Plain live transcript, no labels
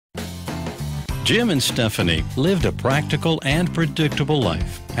Jim and Stephanie lived a practical and predictable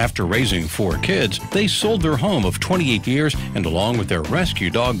life. After raising 4 kids, they sold their home of 28 years and, along with their rescue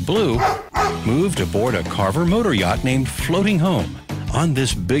dog Blue, moved aboard a Carver motor yacht named Floating Home. On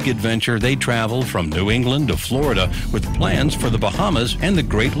this big adventure, they traveled from New England to Florida with plans for the Bahamas and the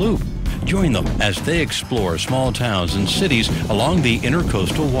Great Loop. Join them as they explore small towns and cities along the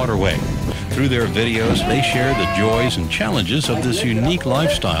Intercoastal Waterway. Through their videos, they share the joys and challenges of this unique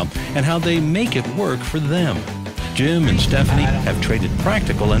lifestyle and how they make it work for them. Jim and Stephanie have traded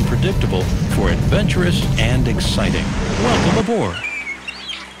practical and predictable for adventurous and exciting. Welcome aboard.